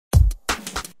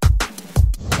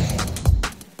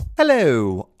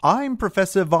Hello, I'm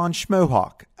Professor von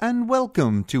Schmohawk, and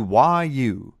welcome to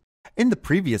YU. In the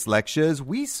previous lectures,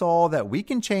 we saw that we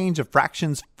can change a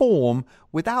fraction's form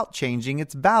without changing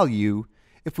its value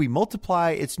if we multiply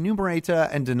its numerator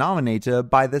and denominator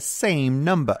by the same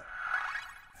number.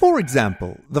 For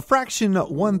example, the fraction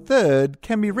 1/3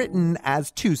 can be written as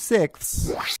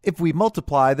 2/6 if we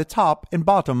multiply the top and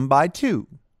bottom by 2.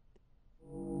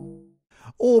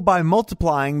 Or by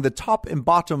multiplying the top and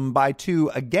bottom by 2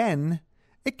 again,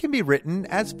 it can be written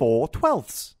as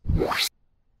 4/12.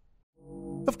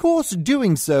 Of course,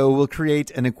 doing so will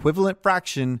create an equivalent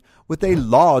fraction with a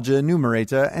larger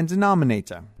numerator and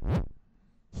denominator.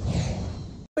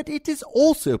 But it is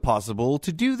also possible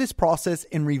to do this process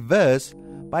in reverse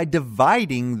by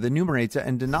dividing the numerator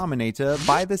and denominator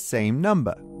by the same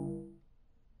number.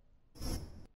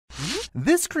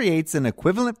 This creates an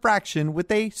equivalent fraction with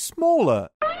a smaller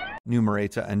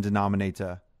numerator and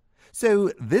denominator.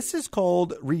 So this is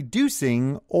called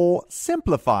reducing or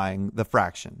simplifying the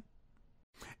fraction.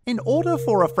 In order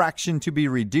for a fraction to be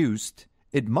reduced,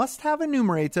 it must have a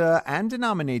numerator and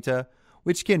denominator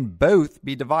which can both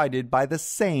be divided by the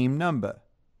same number.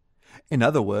 In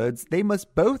other words, they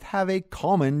must both have a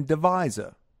common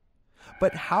divisor.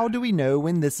 But how do we know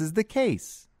when this is the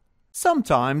case?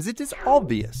 Sometimes it is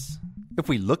obvious. If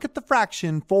we look at the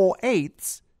fraction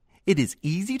 4/8, it is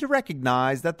easy to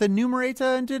recognize that the numerator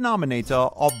and denominator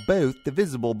are both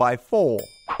divisible by 4.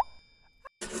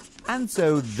 And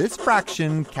so this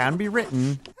fraction can be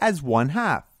written as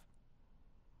 1/2.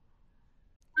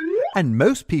 And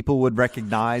most people would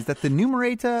recognize that the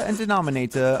numerator and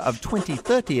denominator of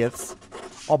 20/30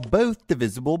 are both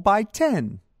divisible by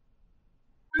 10.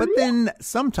 But then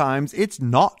sometimes it's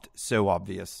not so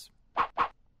obvious.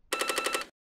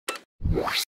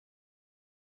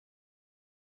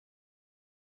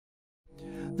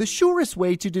 The surest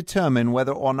way to determine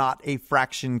whether or not a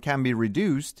fraction can be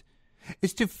reduced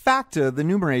is to factor the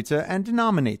numerator and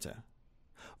denominator.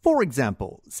 For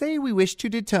example, say we wish to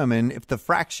determine if the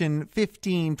fraction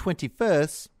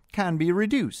 15/21 can be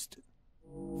reduced.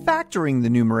 Factoring the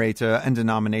numerator and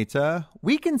denominator,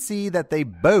 we can see that they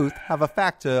both have a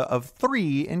factor of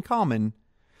 3 in common,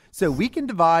 so we can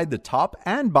divide the top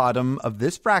and bottom of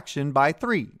this fraction by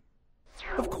 3.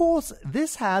 Of course,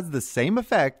 this has the same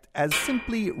effect as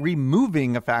simply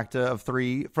removing a factor of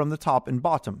 3 from the top and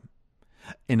bottom.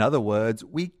 In other words,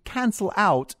 we cancel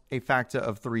out a factor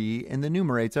of 3 in the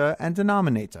numerator and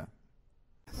denominator.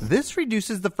 This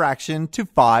reduces the fraction to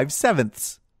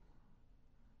 5/7.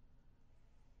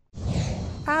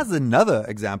 As another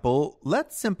example,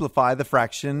 let's simplify the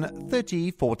fraction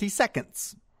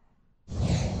 30/42.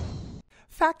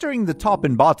 Factoring the top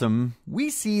and bottom,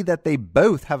 we see that they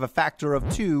both have a factor of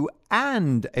 2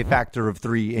 and a factor of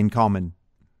 3 in common.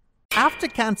 After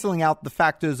canceling out the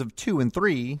factors of 2 and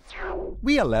 3,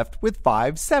 we are left with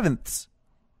 5/7.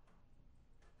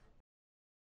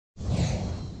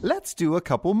 Let's do a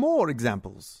couple more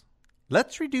examples.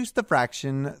 Let's reduce the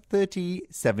fraction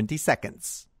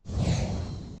 30/72.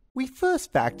 We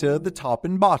first factor the top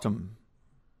and bottom.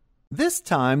 This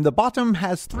time the bottom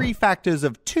has 3 factors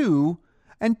of 2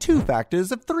 and 2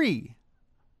 factors of 3.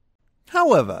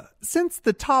 However, since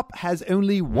the top has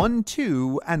only 1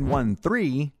 2 and 1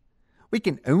 3, we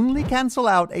can only cancel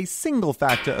out a single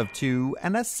factor of 2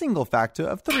 and a single factor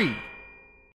of 3,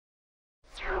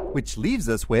 which leaves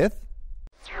us with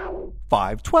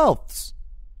 5/12.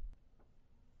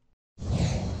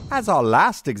 As our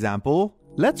last example,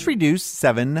 let's reduce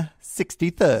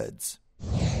 7/63.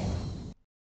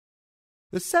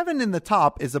 The 7 in the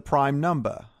top is a prime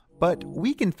number, but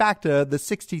we can factor the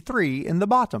 63 in the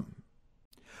bottom.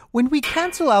 When we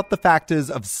cancel out the factors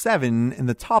of 7 in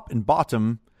the top and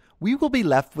bottom, we will be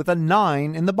left with a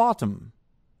 9 in the bottom.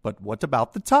 But what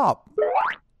about the top?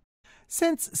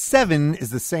 Since 7 is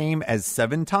the same as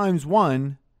 7 times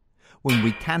 1, when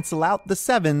we cancel out the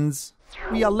 7s,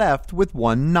 we are left with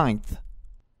 1/9.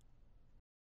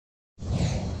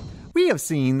 We have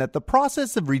seen that the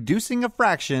process of reducing a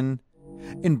fraction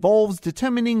involves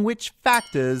determining which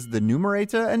factors the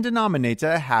numerator and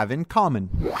denominator have in common.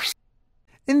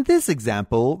 In this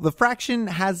example, the fraction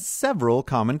has several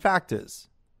common factors.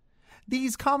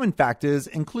 These common factors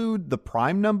include the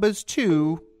prime numbers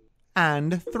 2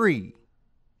 and 3.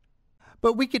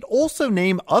 But we could also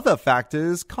name other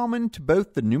factors common to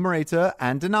both the numerator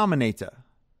and denominator.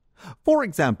 For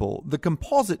example, the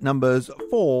composite numbers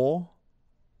 4,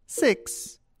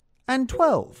 6, and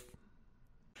 12.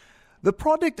 The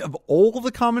product of all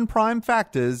the common prime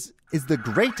factors is the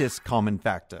greatest common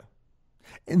factor.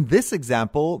 In this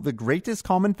example, the greatest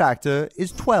common factor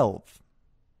is 12.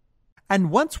 And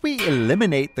once we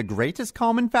eliminate the greatest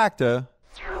common factor,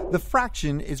 the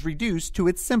fraction is reduced to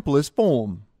its simplest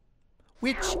form,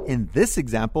 which in this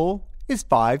example is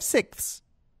 5/6.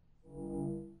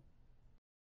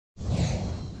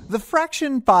 The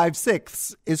fraction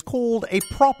 5/6 is called a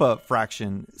proper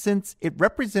fraction since it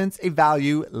represents a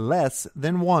value less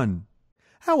than 1.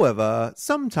 However,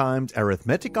 sometimes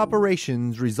arithmetic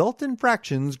operations result in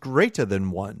fractions greater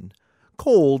than 1,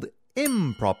 called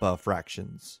improper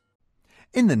fractions.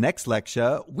 In the next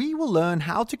lecture, we will learn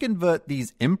how to convert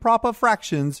these improper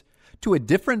fractions to a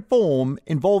different form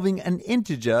involving an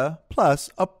integer plus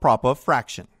a proper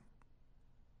fraction.